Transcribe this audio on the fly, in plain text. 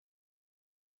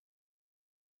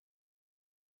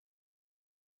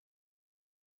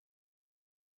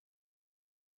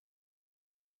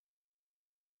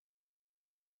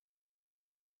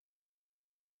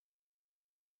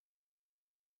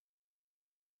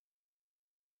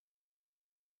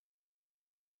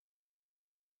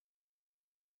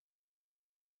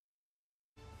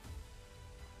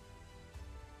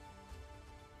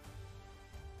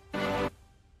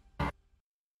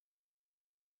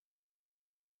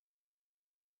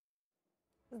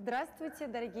Здравствуйте,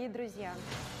 дорогие друзья!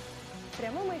 В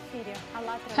прямом эфире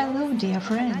АЛЛАТРА. Hello, dear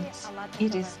friends.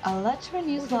 It is АЛЛАТРА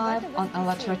News Live on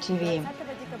АЛЛАТРA TV.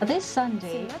 This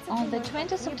Sunday, on the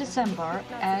 20th of December,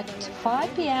 at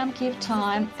 5 p.m. Kyiv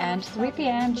time and 3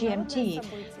 p.m. GMT,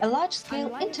 a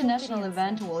large-scale international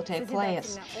event will take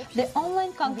place. The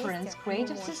online conference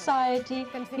Creative Society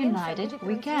United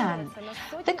We Can.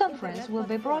 The conference will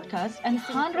be broadcast on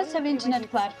hundreds of internet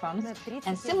platforms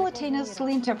and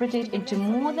simultaneously interpreted into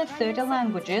more than 30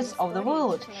 languages of the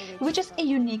world, which is a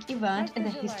unique event in the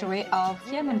history of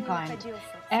humankind.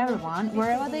 Everyone,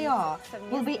 wherever they are,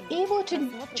 will be able to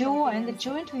join the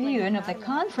joint viewing of the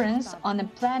conference on a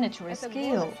planetary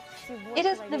scale. It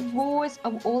is the voice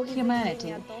of all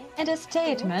humanity and a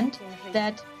statement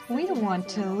that we want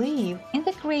to live in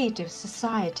the creative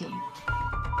society.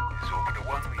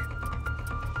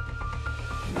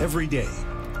 Every day,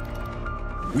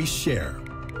 we share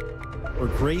a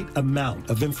great amount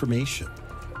of information.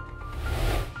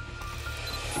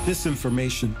 This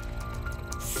information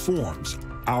forms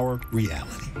our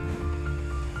reality.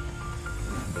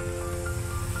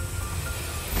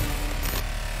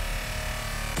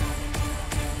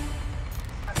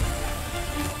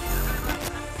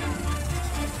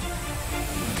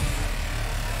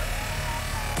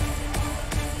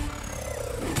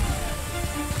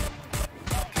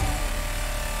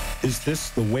 Is this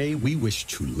the way we wish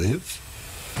to live?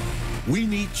 We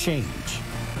need change.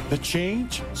 The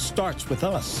change starts with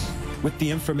us, with the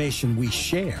information we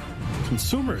share.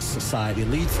 Consumerist society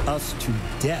leads us to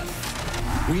death.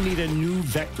 We need a new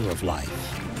vector of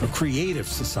life, a creative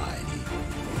society.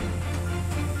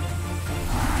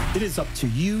 It is up to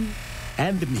you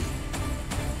and me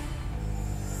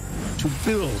to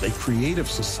build a creative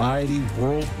society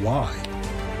worldwide,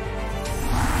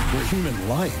 where human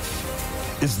life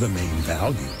is the main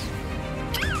value.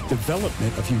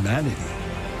 Development of humanity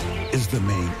is the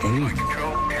main aim.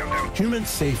 Human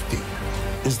safety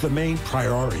is the main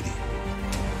priority.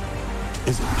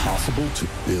 Is it possible to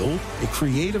build a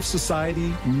creative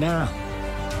society now?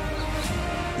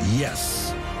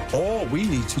 Yes. All we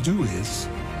need to do is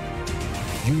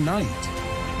unite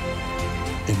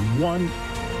in one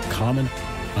common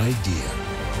idea,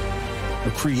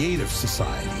 a creative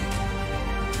society.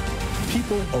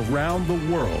 People around the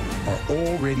world are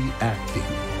already acting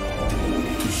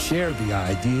to share the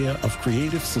idea of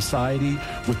creative society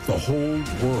with the whole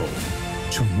world,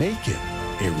 to make it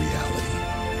a reality.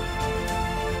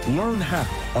 Learn how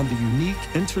on the unique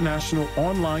international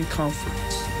online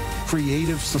conference,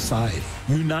 Creative Society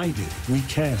United We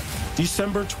Can,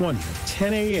 December 20th,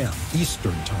 10 a.m.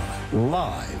 Eastern Time,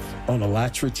 live on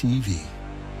АЛЛАТРА TV.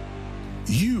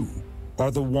 You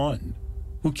are the one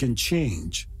who can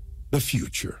change the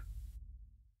future.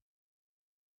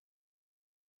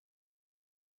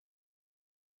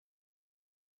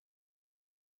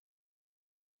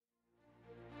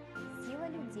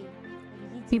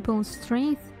 People's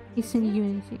strength is in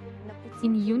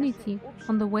unity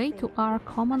on the way to our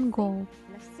common goal.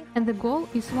 And the goal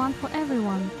is one for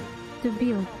everyone, to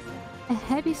build a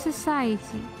happy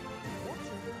society,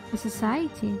 a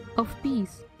society of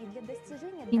peace.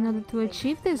 In order to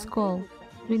achieve this goal,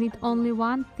 we need only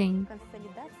one thing: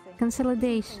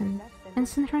 consolidation and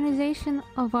synchronization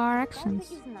of our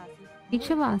actions. Each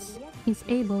of us is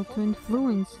able to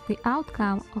influence the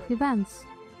outcome of events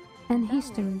and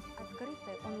history.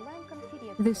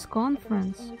 This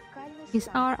conference is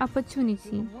our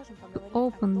opportunity to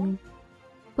openly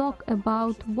talk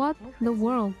about what the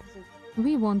world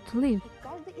we want to live.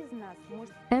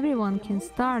 Everyone can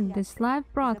start this live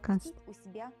broadcast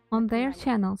on their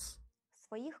channels,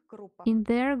 in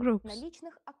their groups,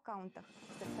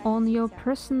 on your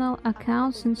personal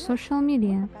accounts in social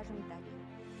media.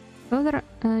 Further,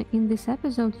 in this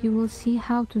episode, you will see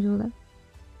how to do that.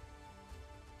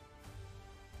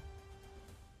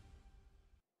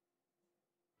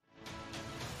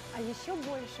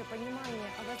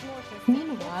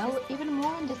 Meanwhile, even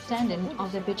more understanding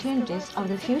of the opportunities of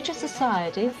the future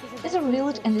society is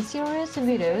revealed in the series of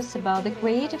videos about the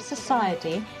creative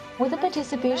society with the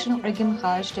participation of Ergin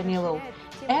Mikhailовich Tомилов.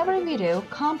 Every video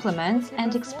complements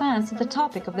and expands the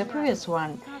topic of the previous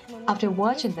one. After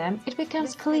watching them, it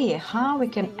becomes clear how we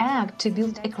can act to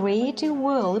build a creative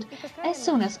world as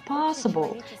soon as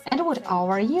possible and what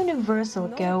our universal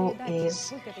goal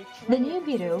is. The new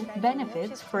video,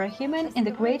 Benefits for a Human in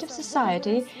the Creative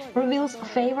Society, reveals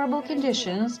favorable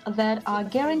conditions that are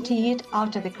guaranteed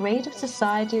after the creative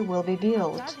society will be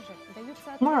built.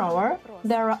 Moreover,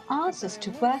 there are answers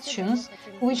to questions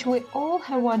which we all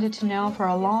have wanted to know for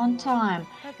a long time: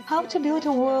 how to build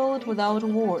a world without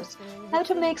wars, how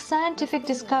to make scientific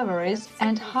discoveries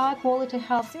and high-quality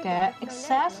healthcare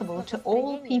accessible to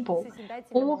all people.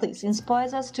 All this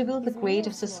inspires us to build a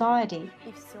creative society.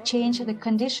 Change the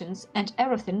conditions and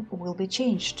everything will be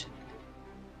changed.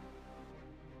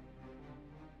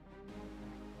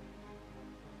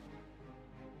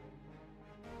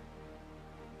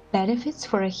 Benefits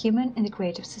for a human in the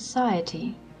creative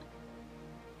society.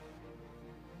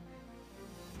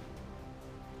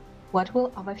 What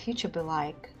will our future be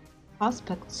like?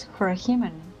 Prospects for a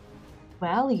human.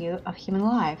 Value of human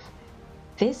life.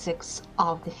 Physics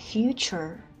of the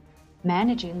future.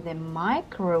 Managing the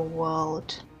micro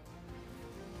world.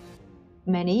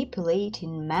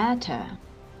 Manipulating matter.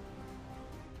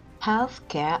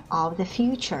 Healthcare of the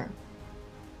future.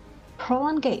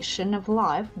 Prolongation of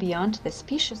life beyond the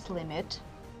species limit.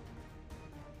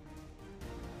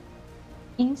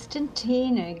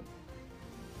 Instantaneous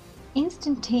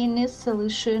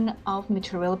solution of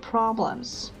material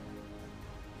problems.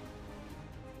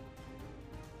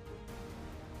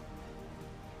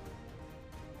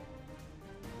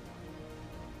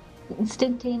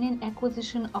 Instantaneous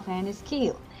acquisition of any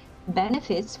skill.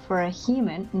 Benefits for a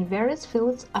human in various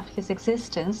fields of his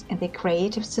existence in the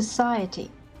creative society.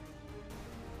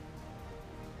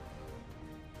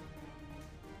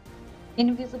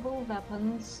 Invisible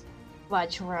weapons,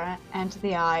 Vajra and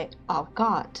the Eye of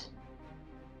God.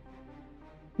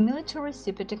 Military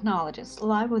super technologies,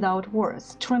 life without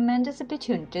wars, tremendous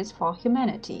opportunities for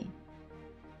humanity.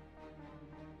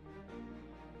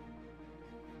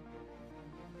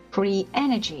 Free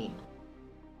energy.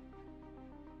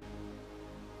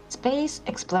 Space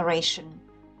exploration.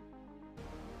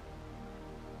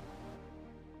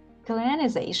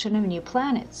 Colonization of new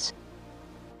planets.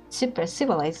 Super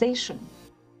civilization.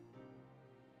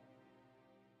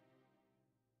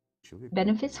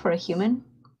 Benefits for a human.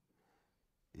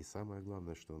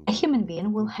 A human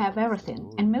being will have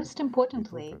everything, and most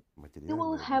importantly, he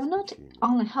will have not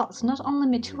only health, not only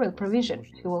material provision,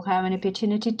 he will have an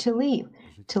opportunity to live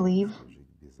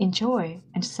in joy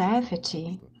and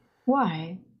safety.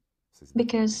 Why?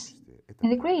 Because in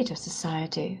the creative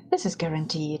society, this is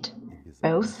guaranteed,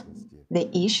 both the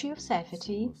issue of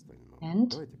safety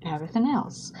and everything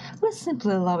else. Let's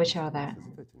simply love each other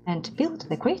and build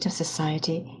the creative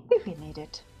society if we need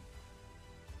it.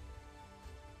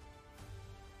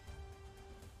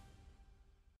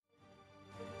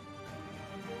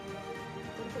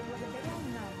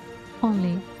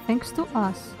 Only thanks to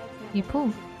us,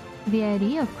 people, the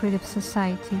idea of creative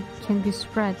society can be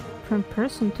spread from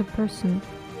person to person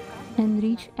and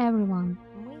reach everyone.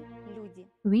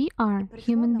 We are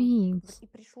human beings,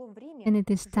 and it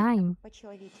is time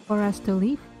for us to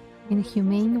live in a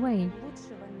humane way.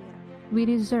 We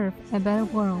deserve a better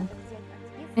world,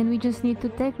 and we just need to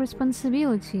take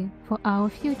responsibility for our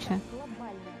future.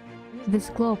 This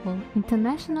global,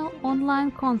 international online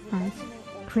conference,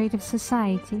 Creative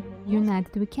Society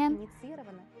United We Can,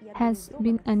 has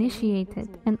been initiated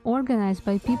and organized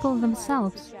by people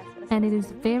themselves, and it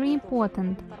is very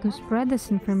important to spread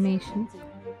this information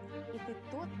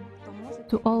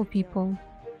to all people,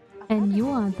 and you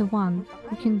are the one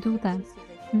who can do that.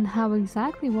 And how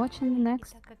exactly? Watch in the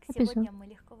next episode.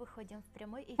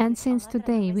 And since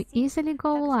today we easily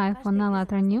go live on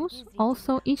ALLATRA News,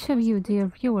 also each of you, dear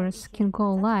viewers, can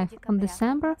go live on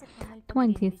December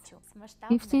 20th,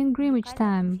 15 Greenwich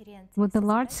time, with the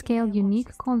large-scale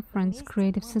unique conference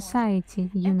Creative Society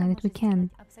United We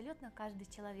Can.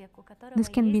 This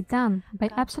can be done by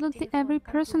absolutely every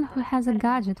person who has a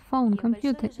gadget, phone,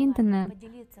 computer, internet,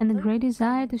 and a great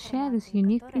desire to share this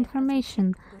unique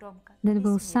information that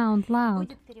will sound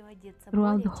loud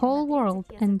throughout the whole world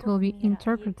and will be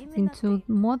interpreted into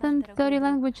more than 30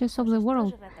 languages of the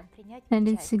world. And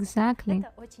it's exactly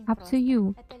up to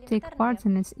you to take part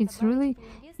in it. It's really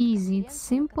easy, it's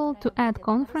simple to add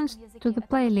conference to the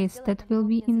playlist that will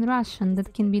be in Russian,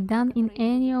 that can be done in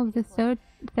any of the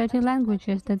 30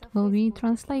 languages that will be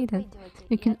translated.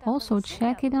 You can also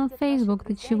check it on Facebook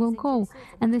that you will go,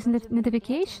 and this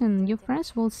notification your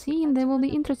friends will see and they will be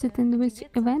interested in which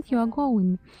event you are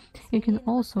going. You can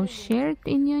also share it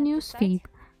in your newsfeed,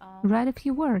 write a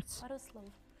few words,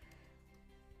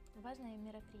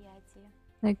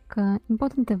 like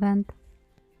important event.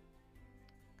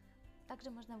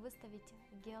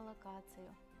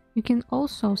 You can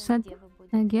also set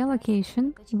a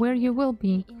geolocation where you will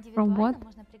be, from what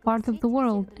part of the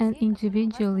world, and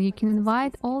individually you can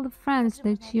invite all the friends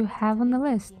that you have on the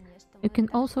list. You can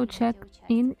also check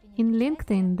in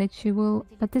LinkedIn that you will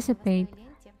participate,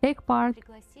 take part,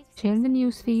 share the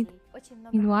newsfeed,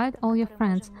 invite all your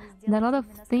friends. There are a lot of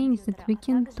things that we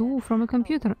can do from a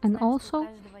computer. And also,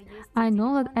 I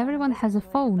know that everyone has a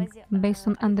phone based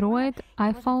on Android,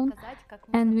 iPhone,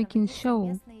 and we can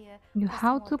show you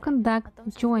how to conduct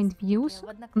joint views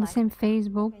on the same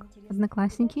Facebook,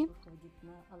 Одноклассники.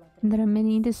 There are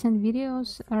many interesting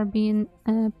videos are being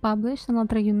published on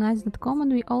AllatraUnites.com,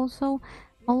 and we also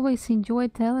always enjoy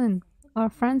telling our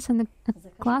friends and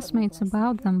classmates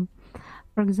about them.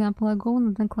 For example, I go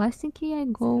on Одноклассники, I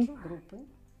go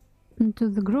into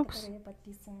the groups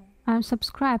I'm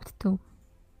subscribed to.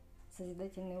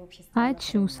 I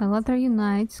choose Allatra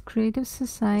Unites Creative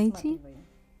Society,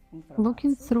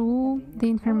 looking through the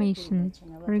information.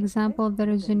 For example, there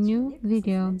is a new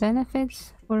video,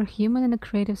 Benefits for Human in a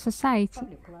Creative Society.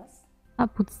 I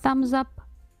put thumbs up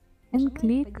and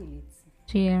click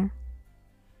share.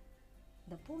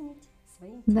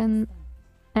 Then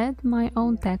add my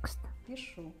own text.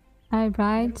 I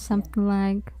write something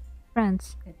like,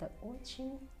 friends,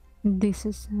 this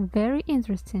is very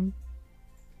interesting.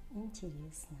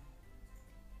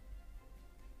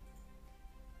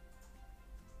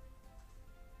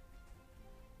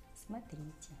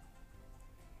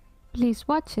 Please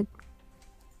watch it.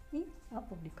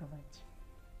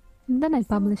 Then I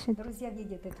publish it.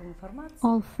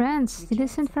 All friends see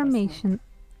this information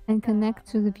and connect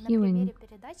to the viewing.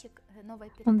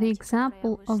 On the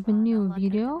example of a new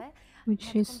video,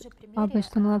 which is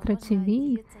published on Allatra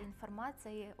TV,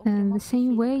 and the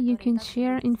same way you can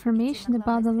share information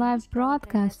about the live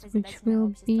broadcast, which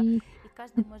will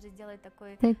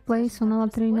take place on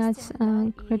Allatra Unites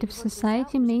Creative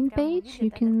Society main page.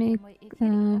 You can make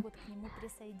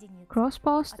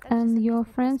cross-post and your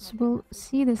friends will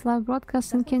see this live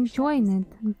broadcast and can join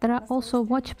it. There are also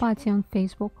watch party on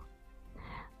Facebook.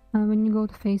 When you go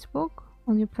to Facebook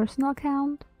on your personal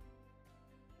account,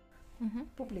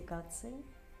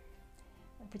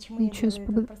 you choose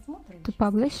to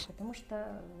publish.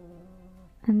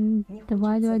 And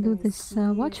why do I do this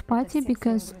watch party?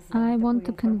 Because I want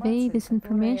to convey this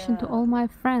information to all my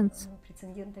friends.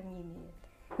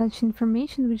 Such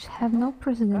information which have no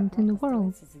precedent in the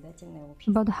world,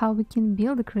 about how we can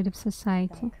build a creative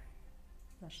society.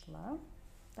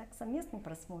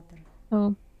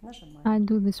 So I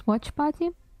do this watch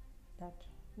party,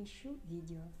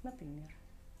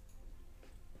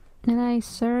 and I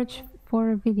search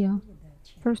for a video.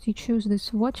 First you choose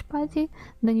this watch party,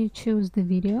 then you choose the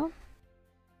video.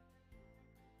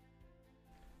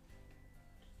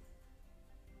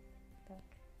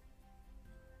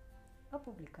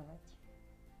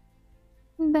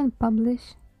 And then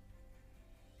publish.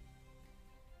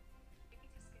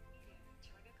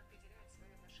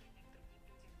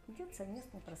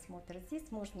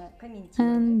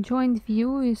 And joint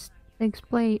view takes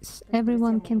place.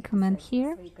 Everyone can comment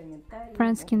here.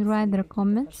 Friends can write their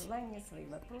comments,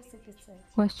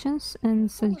 questions and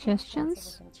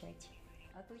suggestions.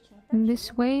 In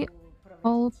this way,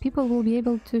 all people will be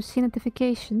able to see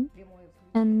notification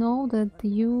and know that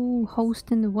you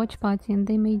host in the watch party and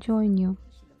they may join you.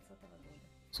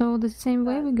 So the same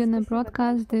way we're gonna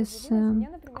broadcast this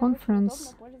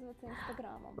conference.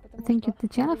 Thank you,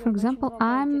 Tatiana. For example,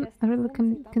 I'm really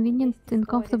convenient and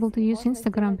comfortable to use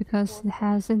Instagram because it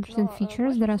has interesting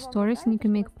features. There are stories and you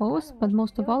can make posts, but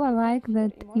most of all I like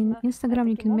that in Instagram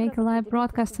you can make a live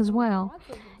broadcast as well.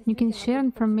 You can share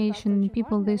information with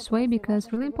people this way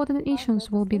because really important issues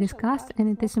will be discussed, and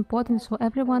it is important so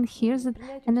everyone hears it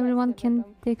and everyone can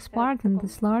take part in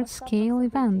this large-scale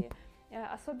event.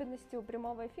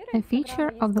 A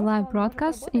feature of the live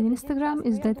broadcast in Instagram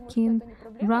is that it can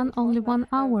run only 1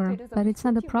 hour, but it's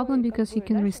not a problem because you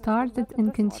can restart it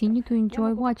and continue to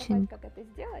enjoy watching.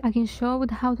 I can show you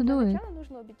how to do it.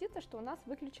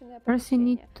 First, you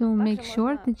need to make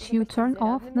sure that you turn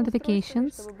off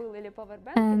notifications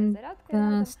and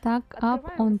stack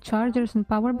up on chargers and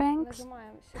power banks.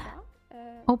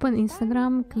 Open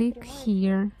Instagram, click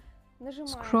here.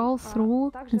 Scroll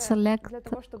through and select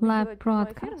live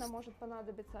broadcast.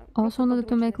 Also, in order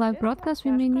to make live broadcast,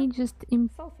 we may need just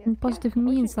positive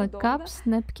means like cups,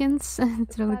 napkins.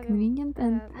 It's really convenient,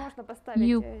 and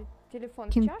you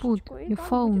can put your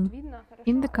phone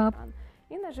in the cup.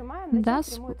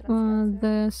 Thus,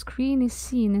 the screen is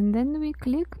seen, and then we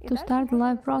click to start the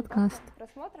live broadcast.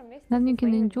 Then you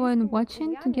can enjoy and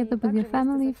watching together with your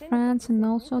family, friends, and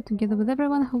also together with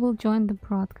everyone who will join the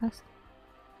broadcast.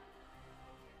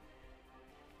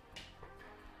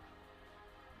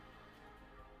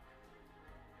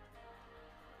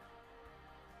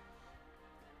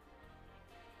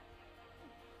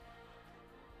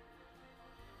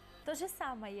 То же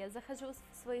самое, я захожу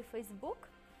в свой Facebook,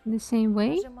 In the same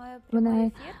way, when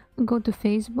I go to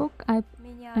Facebook, I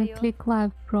click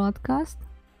live broadcast,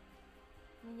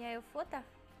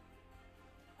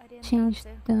 change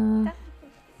the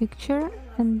picture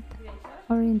and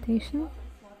orientation.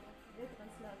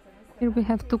 Here we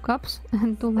have 2 cups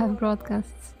and 2 live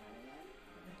broadcasts.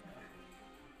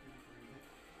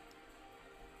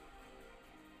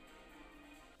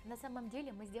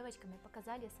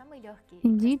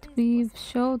 Indeed, we've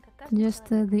showed just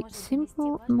the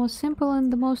most simple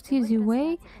and the most easy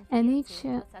way, and each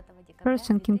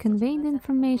person can convey the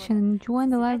information and join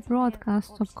the live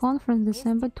broadcast of Conference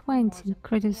December 20,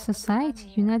 Creative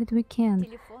Society, United We Can.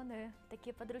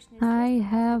 I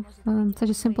have such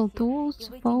a simple tools,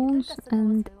 phones,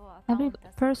 and every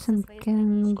person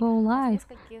can go live,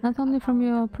 not only from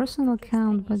your personal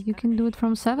account, but you can do it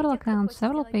from several accounts,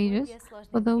 several pages,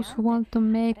 for those who want to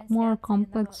make more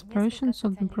complex versions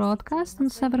of the broadcast on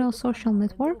several social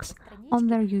networks, on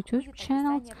their YouTube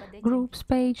channels, groups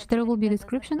page. There will be a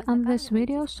description under this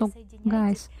video, so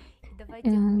guys,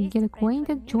 get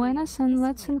acquainted, join us, and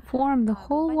let's inform the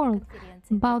whole world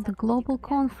about the global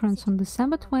conference on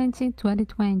December 20,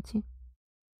 2020.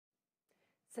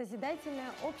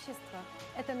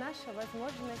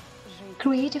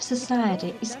 Creative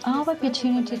society is our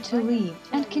opportunity to live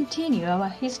and continue our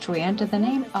history under the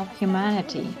name of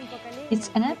humanity.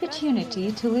 It's an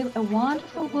opportunity to live a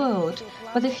wonderful world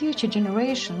for the future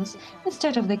generations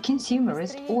instead of the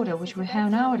consumerist order which we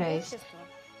have nowadays.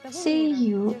 See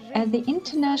you at the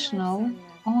International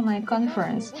Online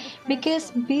Conference,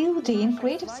 because building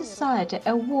creative society,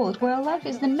 a world where life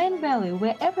is the main value,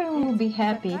 where everyone will be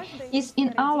happy, is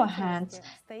in our hands.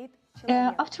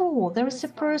 After all, there is a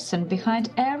person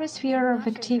behind every sphere of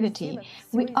activity.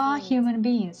 We are human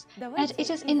beings, and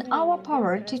it is in our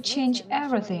power to change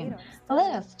everything.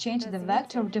 Let us change the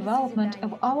vector of development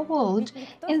of our world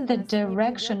in the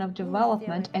direction of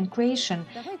development and creation.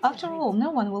 After all,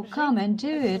 no one will come and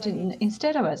do it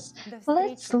instead of us.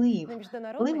 Let's live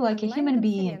like a human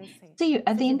being. See you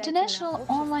at the International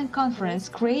Online Conference,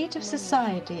 Creative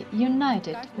Society,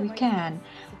 United We Can.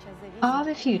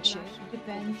 Our future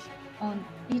depends on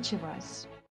each of us.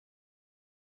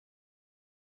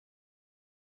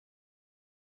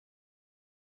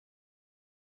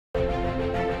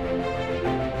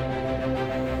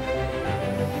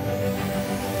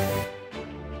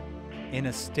 In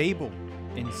a stable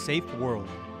and safe world,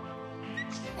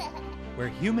 where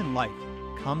human life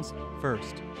comes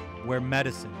first, where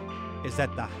medicine is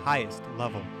at the highest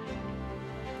level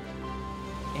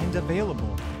and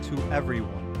available to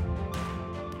everyone,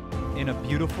 in a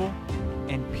beautiful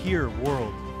and pure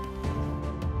world,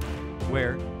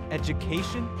 where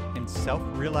education and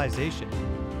self-realization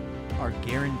are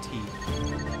guaranteed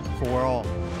for all,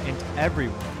 and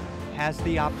everyone has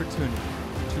the opportunity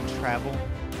to travel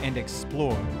and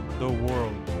explore the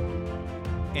world.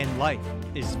 And life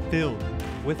is filled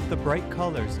with the bright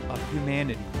colors of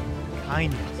humanity,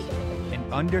 kindness,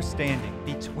 and understanding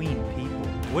between people.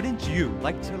 Wouldn't you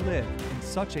like to live in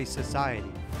such a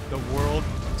society? The world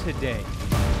today.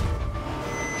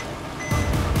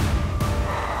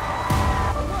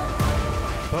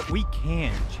 But we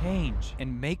can change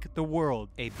and make the world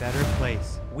a better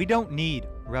place. We don't need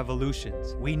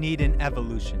revolutions. We need an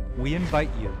evolution. We invite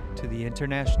you to the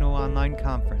International Online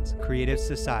Conference, Creative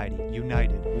Society,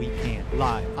 United We Can,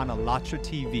 live on Allatra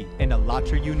TV and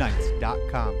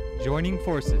AllatraUnites.com. Joining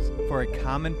forces for a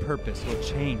common purpose will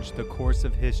change the course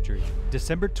of history.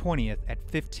 December 20th at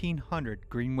 1500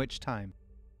 Greenwich time.